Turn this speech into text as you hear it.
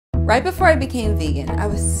Right before I became vegan, I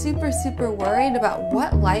was super worried about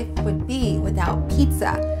what life would be without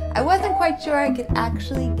pizza. I wasn't quite sure I could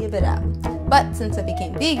actually give it up. But since I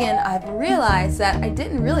became vegan, I've realized that I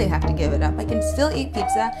didn't really have to give it up. I can still eat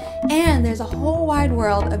pizza, and there's a whole wide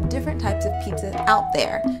world of different types of pizza out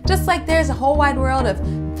there. Just like there's a whole wide world of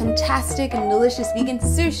fantastic and delicious vegan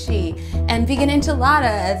sushi, and vegan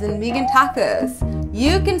enchiladas, and vegan tacos.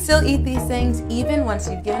 You can still eat these things even once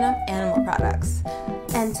you've given up animal products.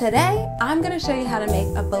 And today, I'm gonna show you how to make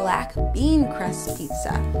a black bean crust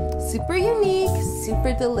pizza. Super unique,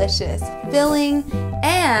 super delicious, filling,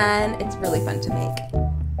 and it's really fun to make.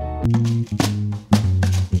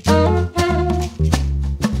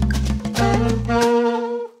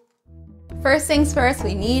 First things first,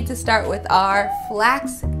 we need to start with our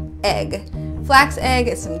flax egg. Flax egg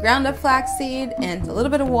is some ground up flaxseed and a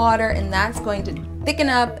little bit of water, and that's going to thicken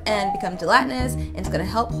up and become gelatinous, and it's going to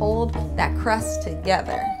help hold that crust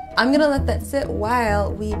together. I'm going to let that sit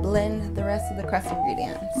while we blend the rest of the crust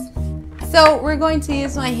ingredients. So we're going to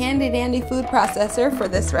use my handy dandy food processor for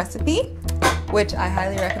this recipe, which I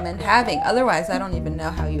highly recommend having. Otherwise, I don't even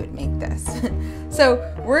know how you would make this. So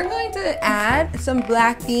we're going to add some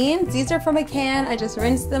black beans. These are from a can. I just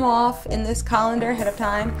rinsed them off in this colander ahead of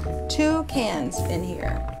time. 2 cans in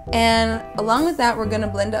here. And along with that, we're gonna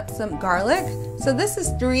blend up some garlic. So this is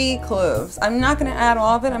 3 cloves. I'm not gonna add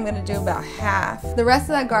all of it. I'm gonna do about half. The rest of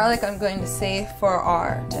that garlic I'm going to save for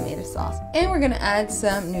our tomato sauce. And we're gonna add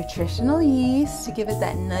some nutritional yeast to give it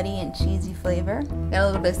that nutty and cheesy flavor. Got a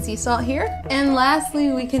little bit of sea salt here. And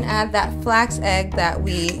lastly, we can add that flax egg that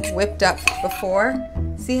we whipped up before.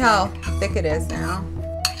 See how thick it is now?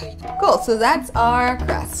 Cool, so that's our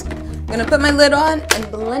crust. I'm gonna put my lid on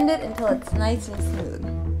and blend it until it's nice and smooth.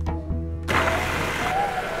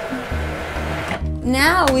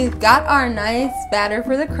 Now we've got our nice batter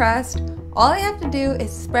for the crust. All I have to do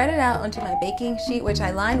is spread it out onto my baking sheet, which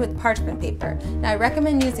I lined with parchment paper. Now I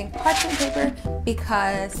recommend using parchment paper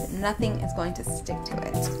because nothing is going to stick to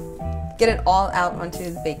it. Get it all out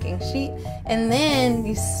onto the baking sheet, and then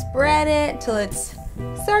you spread it till it's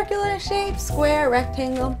circular shape, square,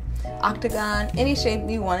 rectangle, octagon, any shape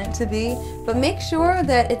you want it to be, but make sure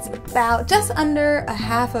that it's about just under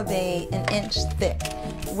 1/2 of an inch thick.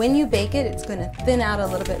 When you bake it, it's going to thin out a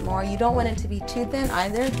little bit more. You don't want it to be too thin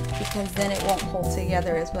either, because then it won't hold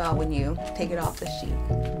together as well when you take it off the sheet.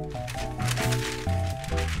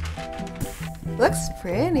 Looks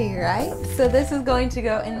pretty, right? So this is going to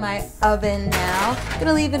go in my oven now. I'm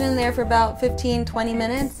gonna leave it in there for about 15-20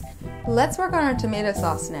 minutes. Let's work on our tomato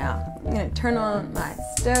sauce now. I'm gonna turn on my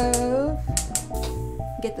stove,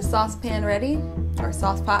 get the saucepan ready, or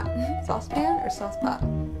sauce pot. Saucepan or sauce pot?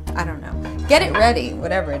 I don't know. Get it ready,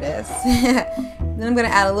 whatever it is. Then I'm gonna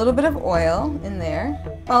add a little bit of oil in there,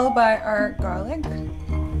 followed by our garlic.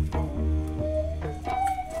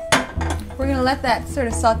 We're gonna let that sort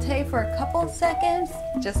of saute for a couple seconds.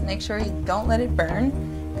 Just make sure you don't let it burn.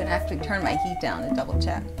 I'm gonna have to turn my heat down to double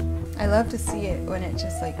check. I love to see it when it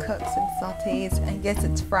just like cooks and sautes and gets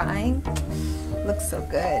its frying. Looks so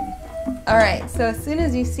good. All right, so as soon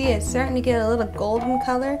as you see it starting to get a little golden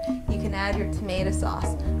color, you can add your tomato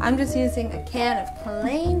sauce. I'm just using a can of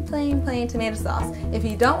plain tomato sauce. If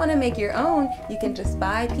you don't want to make your own, you can just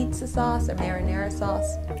buy pizza sauce or marinara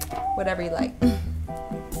sauce, whatever you like.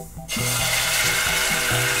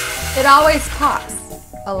 It always pops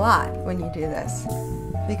a lot when you do this,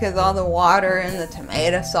 because all the water and the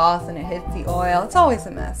tomato sauce and it hits the oil. It's always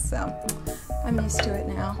a mess, so I'm used to it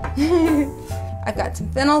now. I've got some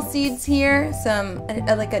fennel seeds here, some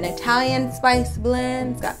like an Italian spice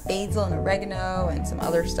blend. It's got basil and oregano and some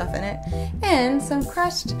other stuff in it, and some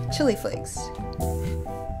crushed chili flakes.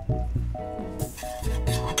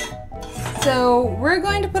 So we're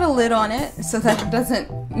going to put a lid on it so that it doesn't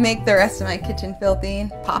make the rest of my kitchen filthy,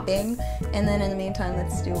 popping. And then in the meantime,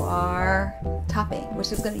 let's do our topping,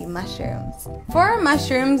 which is going to be mushrooms. For our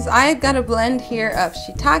mushrooms, I've got a blend here of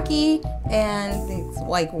shiitake and these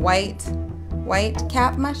like white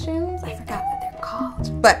cap mushrooms. I forgot what they're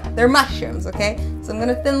called, but they're mushrooms, okay? So I'm going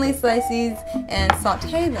to thinly slice these and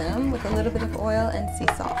saute them with a little bit of oil and sea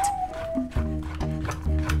salt.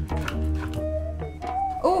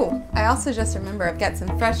 Oh, I also just remember I've got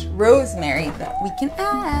some fresh rosemary that we can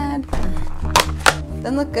add.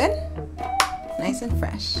 Doesn't look good? Nice and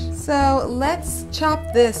fresh. So let's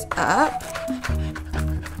chop this up.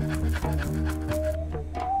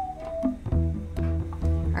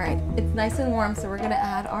 All right, it's nice and warm, so we're gonna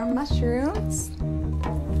add our mushrooms.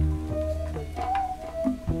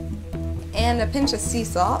 And a pinch of sea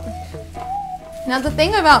salt. Now the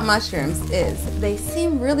thing about mushrooms is they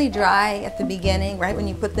seem really dry at the beginning, right when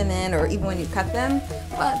you put them in or even when you cut them,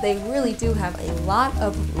 but they really do have a lot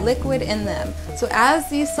of liquid in them. So as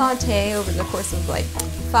these saute over the course of like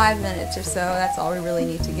 5 minutes or so, that's all we really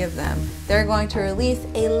need to give them. They're going to release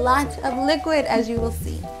a lot of liquid, as you will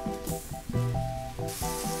see.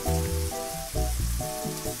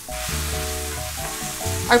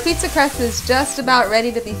 Our pizza crust is just about ready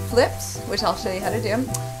to be flipped, which I'll show you how to do.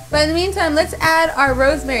 But in the meantime, let's add our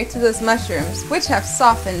rosemary to those mushrooms, which have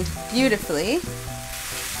softened beautifully.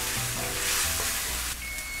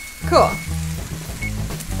 Cool.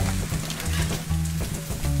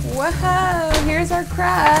 Whoa, here's our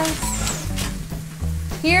crust.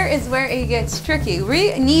 Here is where it gets tricky.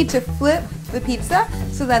 We need to flip the pizza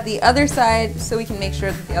so that the other side, so we can make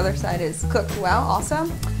sure that the other side is cooked well also.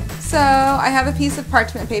 So I have a piece of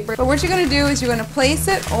parchment paper, but what you're going to do is you're going to place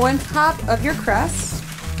it on top of your crust.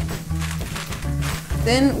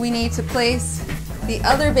 Then we need to place the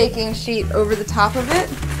other baking sheet over the top of it.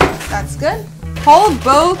 That's good. Hold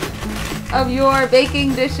both of your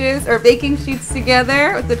baking dishes or baking sheets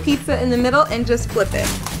together with the pizza in the middle and just flip it.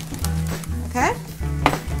 Okay?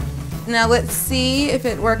 Now let's see if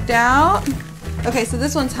it worked out. Okay, so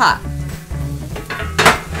this one's hot.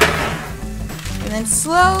 And then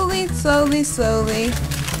slowly, slowly, slowly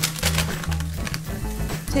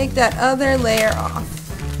take that other layer off.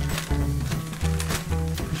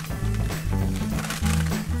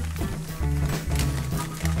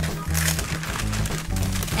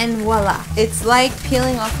 And voila, it's like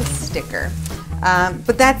peeling off a sticker.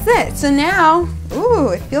 But that's it. So now, ooh,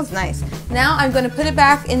 it feels nice. Now I'm going to put it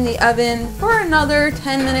back in the oven for another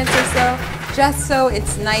 10 minutes or so, just so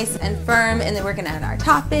it's nice and firm, and then we're going to add our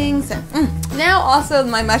toppings. And now also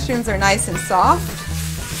my mushrooms are nice and soft.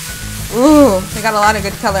 Ooh, they got a lot of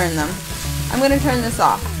good color in them. I'm going to turn this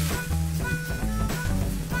off.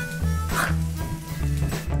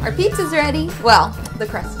 Our pizza's ready. Well, the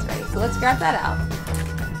crust is ready, so let's grab that out.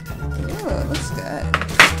 Ooh, it looks good.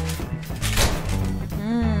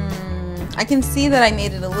 I can see that I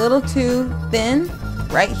made it a little too thin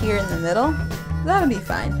right here in the middle. That'll be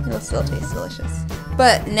fine. It'll still taste delicious.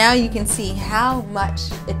 But now you can see how much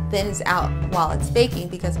it thins out while it's baking,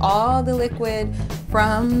 because all the liquid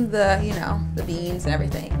from the, the beans and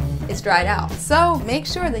everything is dried out. So make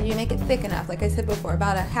sure that you make it thick enough, like I said before,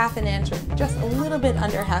 about a ½ an inch or just a little bit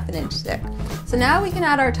under ½ an inch thick. So now we can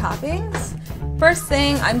add our toppings. First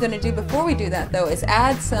thing I'm going to do before we do that though is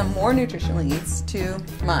add some more nutritional yeast to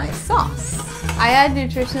my sauce. I add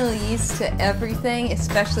nutritional yeast to everything,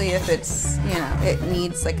 especially if it's, it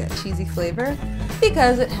needs like a cheesy flavor,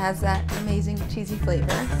 because it has that amazing cheesy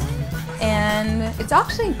flavor. And it's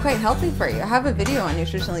actually quite healthy for you. I have a video on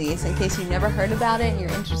nutritional yeast in case you've never heard about it and you're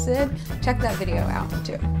interested. Check that video out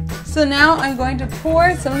too. So now I'm going to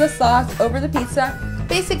pour some of the sauce over the pizza.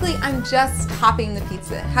 Basically, I'm just topping the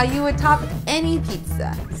pizza how you would top any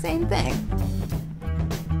pizza. Same thing.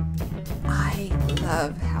 I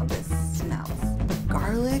love how this smells. The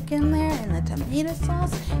garlic in there and the tomato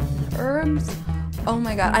sauce and the herbs. Oh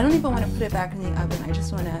my god, I don't even want to put it back in the oven. I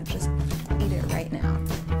just want to eat it right now.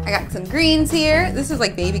 I got some greens here. This is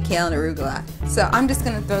like baby kale and arugula. So I'm just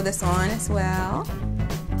going to throw this on as well.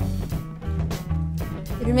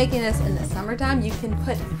 If you're making this in the summertime, you can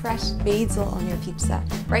put fresh basil on your pizza.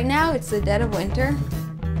 Right now, it's the dead of winter,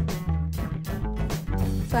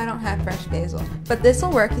 so I don't have fresh basil. But this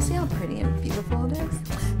will work. You see how pretty and beautiful it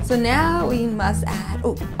is? So now we must add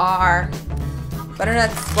our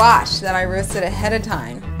butternut squash that I roasted ahead of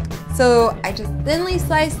time. So I just thinly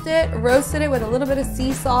sliced it, roasted it with a little bit of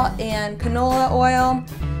sea salt and canola oil,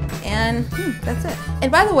 and that's it.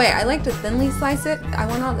 And by the way, I like to thinly slice it. I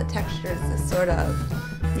want all the textures to sort of,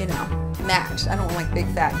 match. I don't want like big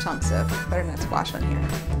fat chunks of butternut squash on here.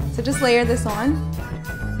 So just layer this on.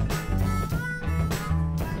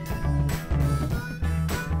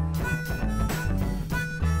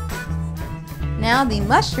 Now the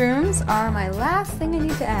mushrooms are my last thing I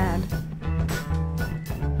need to add.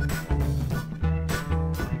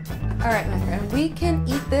 Alright my friend, we can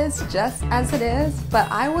eat this just as it is, but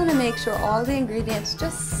I want to make sure all the ingredients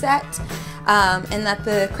just set and that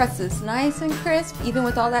the crust is nice and crisp, even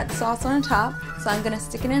with all that sauce on top. So I'm going to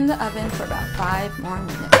stick it in the oven for about 5 more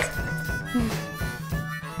minutes.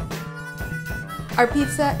 Our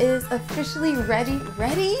pizza is officially ready.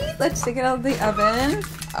 Let's take it out of the oven.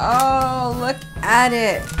 Oh, look at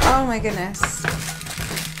it. Oh my goodness.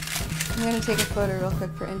 I'm going to take a photo real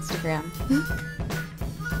quick for Instagram.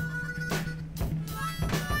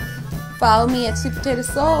 Follow me at Sweet Potato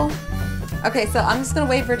Soul. Okay, so I'm just going to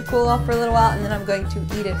wait for it to cool off for a little while, and then I'm going to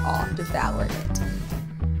eat it all, devour it.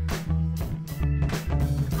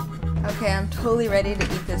 Okay, I'm totally ready to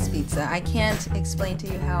eat this pizza. I can't explain to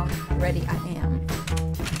you how ready I am.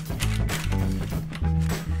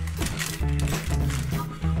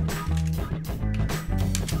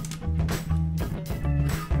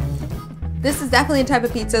 This is definitely a type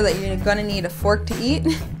of pizza that you're gonna need a fork to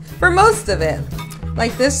eat for most of it.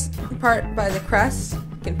 Like this part by the crust,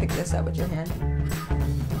 you can pick this up with your hand.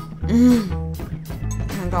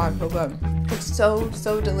 Oh my God, so good. It's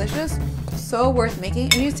so delicious, so worth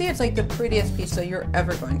making. And you see, it's like the prettiest pizza you're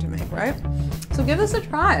ever going to make, right? So give this a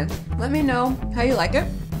try. Let me know how you like it.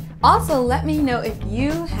 Also, let me know if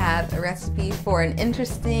you have a recipe for an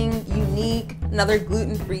interesting, unique, another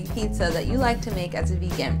gluten-free pizza that you like to make as a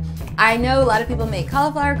vegan. I know a lot of people make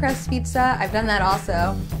cauliflower crust pizza. I've done that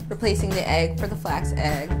also, replacing the egg for the flax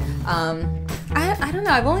egg. I don't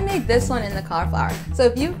know, I've only made this one in the cauliflower. So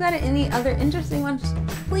if you've got any other interesting ones,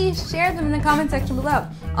 please share them in the comment section below.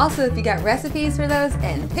 Also, if you got recipes for those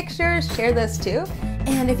and pictures, share those too.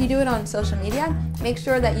 And if you do it on social media, make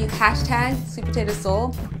sure that you hashtag Sweet Potato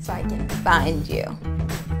Soul so I can find you.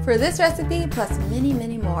 For this recipe, plus many,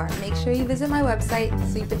 many more, make sure you visit my website,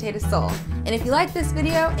 Sweet Potato Soul. And if you like this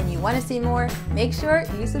video and you want to see more, make sure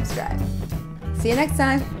you subscribe. See you next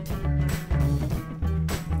time.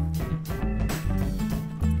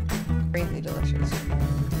 Crazy delicious.